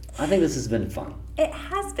it. I think this has been fun. It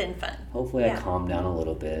has been fun. Hopefully I calmed down a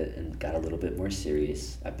little bit and got a little bit more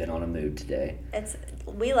serious. I've been on a mood today.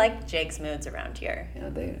 We like Jake's moods around here. Yeah,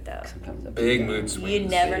 they Though. sometimes up Big and down. mood swings. You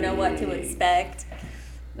never know what to Big. expect.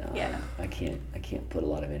 No, Yeah. I can't put a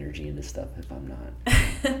lot of energy into stuff if I'm not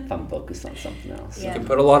if I'm focused on something else. Yeah. You can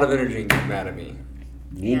put a lot of energy and get mad at me.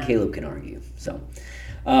 Me and Yeah. Caleb can argue. So,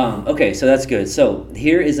 okay, so that's good. So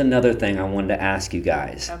here is another thing I wanted to ask you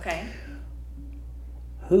guys. Okay.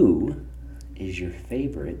 Who is your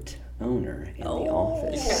favorite owner in the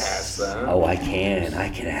office? You can ask that. Oh, I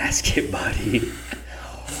can ask it, buddy.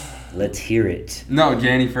 Let's hear it. No,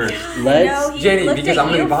 Janny first. Let's He Jenny, looked because at I'm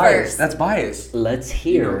going to you be biased. first. That's bias. let's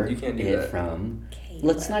hear You can't do it that. from. Caleb.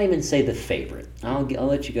 Let's not even say the favorite. I'll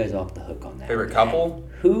let you guys off the hook on that. Favorite couple?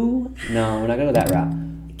 Who? No, we're not gonna go that route.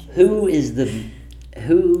 Who is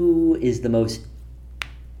the most?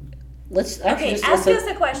 Let's actually Okay, just, ask let's- us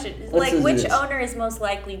a question. let's Like, do which this. owner is most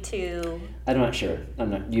likely to... I'm not sure. I'm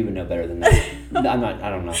not. You would know better than that. I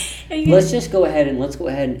don't know. You- Let's just go ahead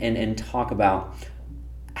and talk about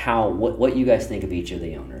what you guys think of each of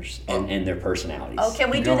the owners and their personalities. Oh, can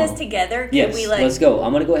we do No. this together? Can Yes. we, like... Let's go.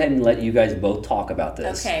 I'm gonna go ahead and let you guys both talk about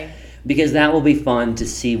this. Okay. Because that will be fun to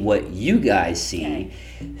see what you guys see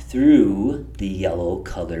through the yellow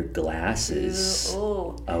colored glasses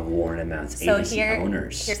Ooh. of Warren & Mount's So agency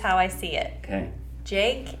owners. here's how I see it. Okay.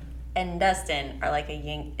 Jake and Dustin are like a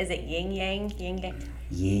yin... Is it yin-yang? Yin-yang?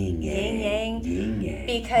 Yin yang. Yin-yang? Yin yang.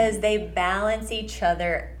 Because they balance each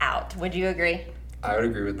other out. Would you agree? I would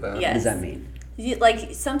agree with that. Yeah. What does that mean?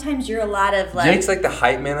 Like, sometimes you're a lot of, like... Jake's like the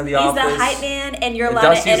hype man of the he's office. the hype man, and you're a And lot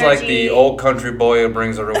Dusty's of energy. like the old country boy who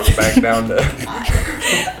brings everyone back down to.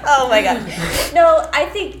 Oh my gosh. No, I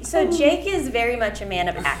think so. Jake is very much a man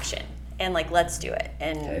of action and like, let's do it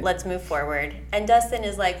and Okay. let's move forward. And Dustin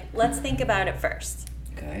is like, let's think about it first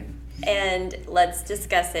Okay. and let's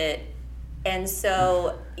discuss it. And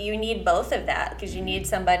so you need both of that because you need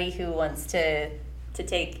somebody who wants to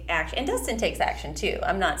take action. And Dustin takes action too.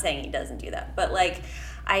 I'm not saying he doesn't do that, but like,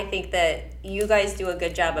 I think that you guys do a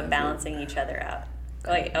good job of balancing each other out.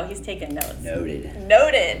 Like, oh, he's taking notes. Noted.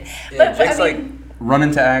 Noted. Yeah, Jake's I mean, like run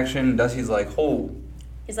into action. Dusty's like, oh,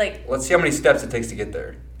 he's like, let's see how many steps it takes to get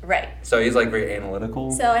there. Right. So he's like very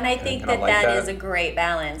analytical. So, and I think I like that is a great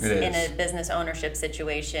balance It in is. a business ownership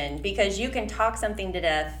situation, because you can talk something to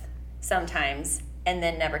death sometimes and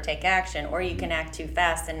then never take action, or you can act too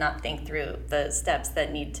fast and not think through the steps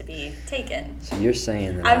that need to be taken. So you're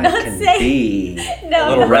saying that I'm I not can saying- be No. a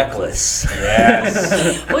little reckless.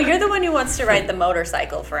 Yes. Well, you're the one who wants to ride the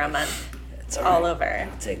motorcycle for a month It's all right. over.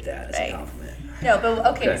 I'll take that as Right. a compliment. No, but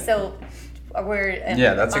okay, Okay. so we're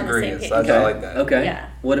Yeah, that's on the same agreement. page. So I like that. Okay. Yeah.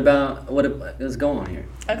 What let's go on here.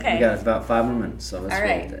 Okay. We got about 5 more minutes, so let's All roll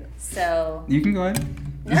right. with it. So You can go ahead.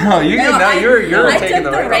 No, you can. No, I- you're I taking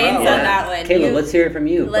took the the reins one. on that one. Caleb, You- let's hear it from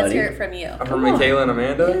you, let's buddy. hear it from you. From Come on. Michaela and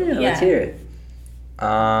Amanda. Yeah, let's hear it.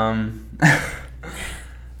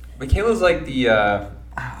 Michaela's like the I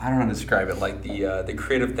don't know how to describe it, like the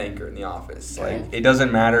creative thinker in the office. Like it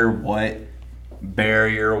doesn't matter what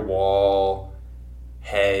barrier, wall,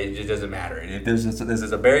 hedge, it doesn't matter. If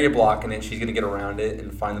there's a barrier blocking it, she's gonna get around it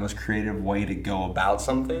and find the most creative way to go about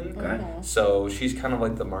something. Okay. So she's kind of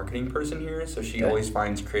like the marketing person here. So she Okay. always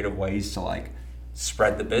finds creative ways to like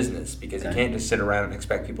spread the business, because you Okay. can't just sit around and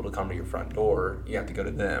expect people to come to your front door. You have to go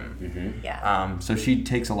to them. Mm-hmm. Yeah. So she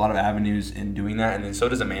takes a lot of avenues in doing that, and then so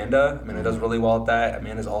does Amanda. Amanda does really well at that.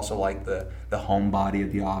 Amanda's also like the homebody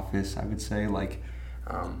of the office, I would say. Like,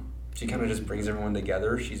 she kind of just brings everyone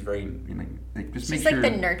together. She's very, like just She's make like sure. the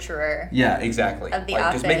nurturer. Yeah, exactly. of the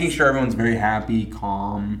like just making office. sure everyone's very happy,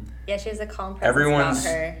 calm. Yeah, she has a calm presence Everyone's-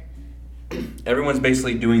 about her. Everyone's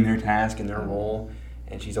basically doing their task and their role,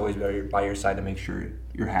 and she's always by your side to make sure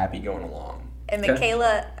you're happy going along. And Okay.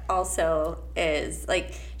 Michaela also is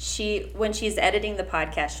like, when she's editing the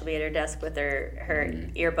podcast, she'll be at her desk with her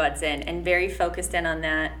earbuds in and very focused in on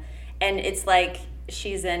that. And it's like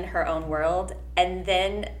she's in her own world. And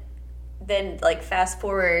then like fast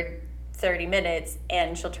forward 30 minutes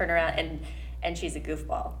and she'll turn around and she's a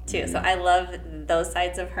goofball too. So I love those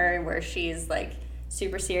sides of her where she's like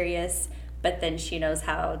super serious, but then she knows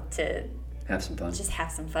how to Have some fun. just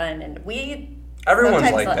have some fun. And Everyone's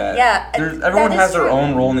sometimes like that. Yeah. Everyone that is has their true.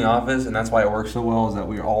 own role in the office, and that's why it works so well. Is that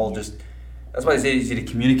we're all just. That's why it's easy to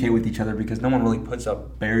communicate with each other, because no one really puts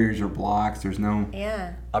up barriers or blocks. There's no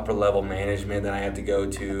Yeah. upper level management that I have to go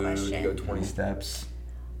to question. go 20 steps.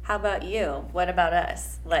 How about you? What about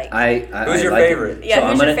us? Like, Who's your like it. favorite? Yeah,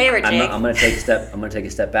 who's your favorite, I'm Jake? gonna take a step. I'm gonna take a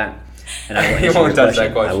step back, and I will You answer won't your touch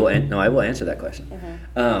that question. I will. I will answer that question.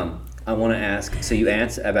 Mm-hmm. I want to ask. So you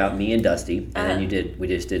answered about me and Dusty, and Uh-huh. then we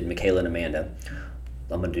just did Michaela and Amanda.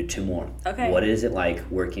 I'm gonna do 2 more. Okay. What is it like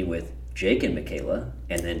working with Jake and Michaela,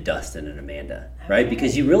 and then Dustin and Amanda? Right?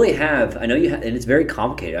 Because you really have. I know you have, and it's very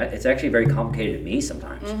complicated. It's actually very complicated to me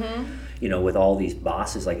sometimes. Mm-hmm. You know, with all these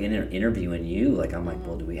bosses like interviewing you, like I'm like,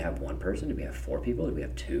 well, do we have 1 person? Do we have 4 people? Do we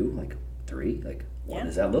have 2? Like 3? Like what Yeah.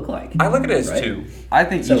 does that look like? I look at it as Right? 2. I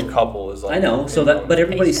think So- each couple is like. I know, so that, but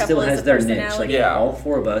everybody Each couple still is has a their niche. personality. Like Yeah. all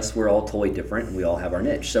 4 of us, we're all totally different, and we all have our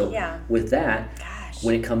niche. So Yeah. with that, Gosh.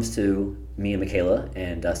 when it comes to me and Michaela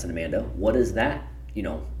and Dustin and Amanda, what does that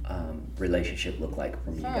relationship look like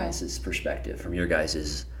from you guys' perspective, from your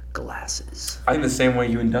guys' glasses? I think the same way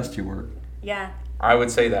you and Dusty work. Yeah. I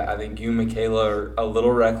would say that. I think you and Michaela are a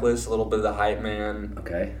little reckless, a little bit of the hype man.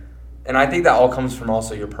 Okay. And I think that all comes from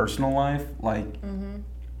also your personal life. Like, Mm-hmm.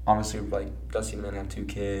 obviously, like, Dusty and Amanda have 2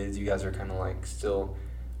 kids. You guys are kind of like still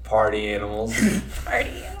party animals. Party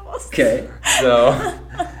animals. Okay. So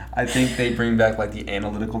I think they bring back like the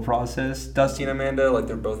analytical process. Dusty and Amanda, like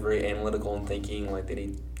they're both very analytical and thinking. Like they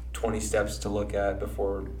need 20 steps to look at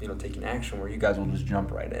before taking action. Where you guys will just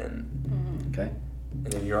jump right in, Okay.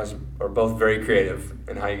 and then you guys are both very creative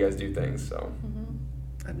in how you guys do things. So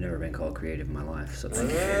I've never been called creative in my life, so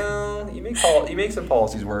thank you. well, you make some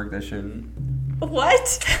policies work that shouldn't.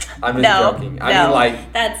 What? I'm just no, joking. No, I mean,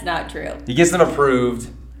 like that's not true. he gets them approved.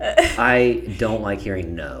 I don't like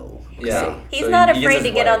hearing no. Yeah. He's So not he gets afraid his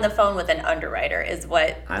to get way. on the phone with an underwriter, is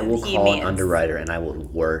what I will he call means. an underwriter, and I will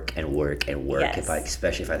work and work and work Yes.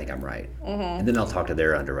 especially if I think I'm right. And then I'll talk to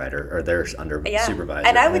their underwriter or their Yeah. supervisor.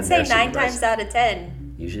 And I would say their 9 supervisor. times out of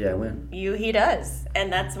 10, Usually I win. he does,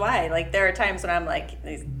 and that's why. Like there are times when I'm like,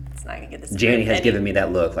 it's not gonna get this. Janie has and given me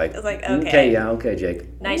that look, like, It's like, okay, okay. okay,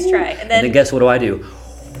 Jake. Nice try. And And then, then guess what do?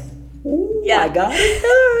 Ooh, Yeah. I got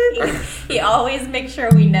it done. he always makes sure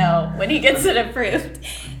we know when he gets it approved.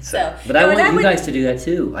 So, But I no, and want you would- guys to do that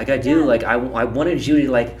too. Like I do. Yeah. Like I wanted you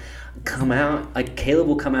to like come out. Like Caleb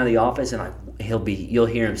will come out of the office and you'll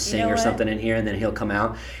hear him sing know or what? something in here, and then he'll come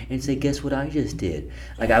out and say, "Guess what I just did?"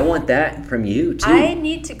 Like I want that from you too. I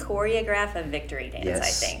need to choreograph a victory dance.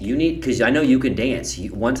 Yes, I think. you need, because I know you can dance.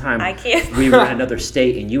 One time I can't. we were in another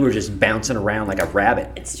state and you were just bouncing around like a rabbit.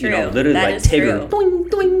 It's You know, true. literally That like is Tigger. true. Doing,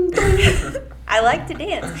 doing, doing. I like to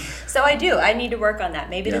dance. So I do. I need to work on that.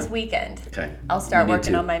 Maybe this weekend. Okay. I'll start You need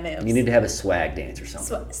working to. on my moves. You need to have a swag dance or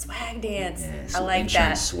something. Swag dance. Yeah, I some like that.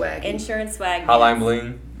 insurance swag. Insurance swag dance. Hotline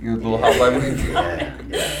bling. Your little hotline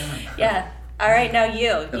bling. Yeah. Yeah. All right, now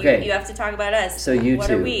you. Okay. You have to talk about us. So you what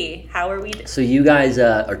two. are we? How are we? So you guys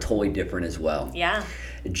are totally different as well. Yeah.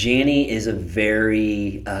 Janie is a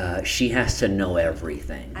very, she has to know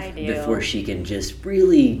everything I do. before she can just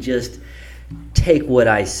really just take what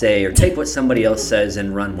I say or take what somebody else says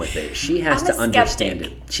and run with it. She has I'm to a understand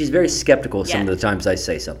skeptic. it. She's very skeptical some Yeah. of the times I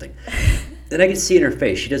say something. And I can see in her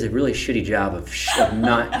face, she does a really shitty job of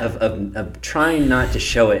trying not to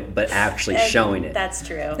show it, but actually showing it. That's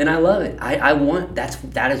true. And I love it. I want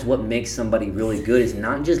that is what makes somebody really good. Is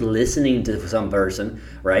not just listening to some person,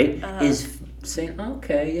 right? Is saying,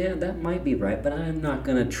 okay, yeah, that might be right, but I'm not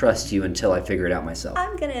gonna trust you until I figure it out myself.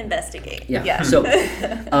 I'm gonna investigate. Yeah. So,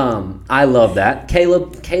 I love that.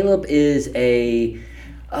 Caleb is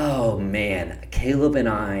oh man, Caleb and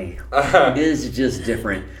I is just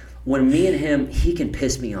different. When me and him, he can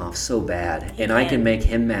piss me off so bad, and I can make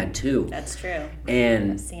him mad too. That's true.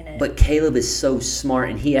 And I've seen it. but Caleb is so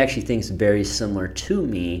smart, and he actually thinks very similar to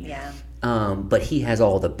me. Yeah. But he has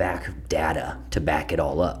all the back data to back it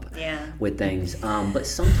all up Yeah. with things. But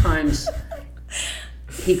sometimes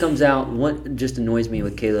he comes out. What just annoys me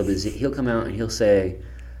with Caleb is he'll come out and he'll say,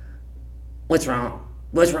 "What's wrong?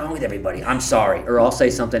 What's wrong with everybody? I'm sorry." Or I'll say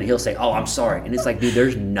something and he'll say, "Oh, I'm sorry." And it's like, dude,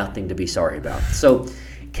 there's nothing to be sorry about. So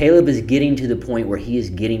Caleb is getting to the point where he is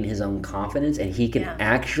getting his own confidence and he can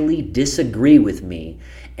actually disagree with me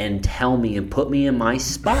and tell me and put me in my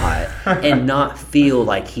spot and not feel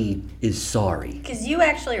like he is sorry. Because you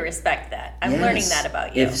actually respect that. I'm learning that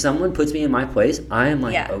about you. If someone puts me in my place, I am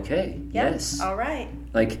like, Yeah. okay, Yep. yes. All right.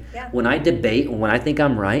 Like Yeah. when I debate, when I think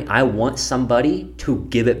I'm right, I want somebody to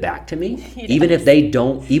give it back to me, He even does. if they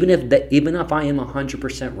don't. Even if I am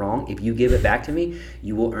 100% wrong, if you give it back to me,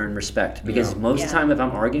 you will earn respect. Because most of the Yeah. time, if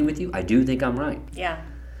I'm arguing with you, I do think I'm right. Yeah.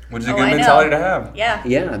 Which is a Oh, good I know. mentality to have. Yeah.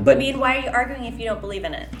 Yeah, but I mean, why are you arguing if you don't believe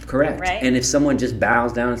in it? correct. Right? And if someone just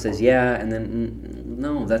bows down and says, "Yeah," and then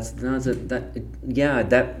no, that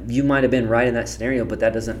you might have been right in that scenario, but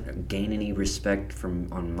that doesn't gain any respect from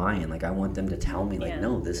on my end. Like I want them to tell me, like, Yeah.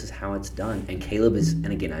 no, this is how it's done. And Caleb is, and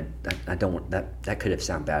again, I don't want that. That could have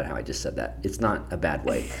sounded bad how I just said that. It's not a bad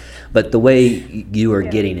way, but the way you are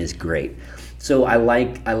getting is great. So I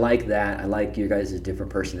like that. I like your guys'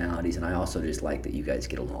 different personalities, and I also just like that you guys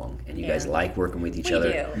get along and you guys like working with each We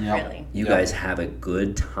other. do, Yep. really. You guys have a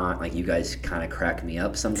good time. Like you guys kind of crack me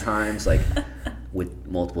up sometimes, like with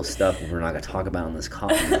multiple stuff we're not gonna talk about on this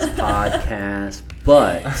podcast.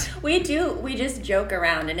 But We do. We just joke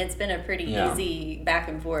around, and it's been a pretty Yeah. easy back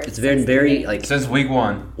and forth. it's very, since the very beginning. like Since week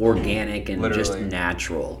one. organic and just Literally.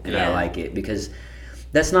 natural, and Yeah. I like it because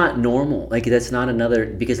that's not normal. Like that's not another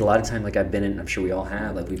because a lot of time like I've been in. I'm sure we all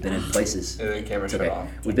have. Like we've been in places. The camera It's shut okay. off.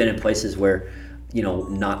 We've been in places where,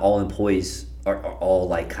 not all employees are all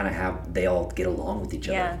like kind of they all get along with each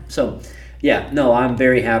other. Yeah. So, yeah, no, I'm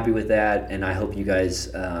very happy with that, and I hope you guys,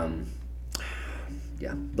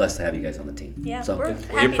 blessed to have you guys on the team. Yeah, So, we're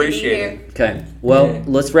We happy appreciate to be here. okay, well,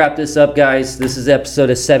 let's wrap this up, guys. This is episode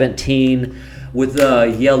of 17 with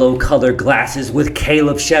yellow colored glasses with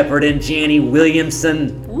Caleb Shepard and Janie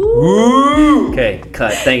Williamson. Woo! Okay,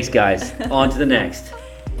 cut. Thanks, guys. On to the next.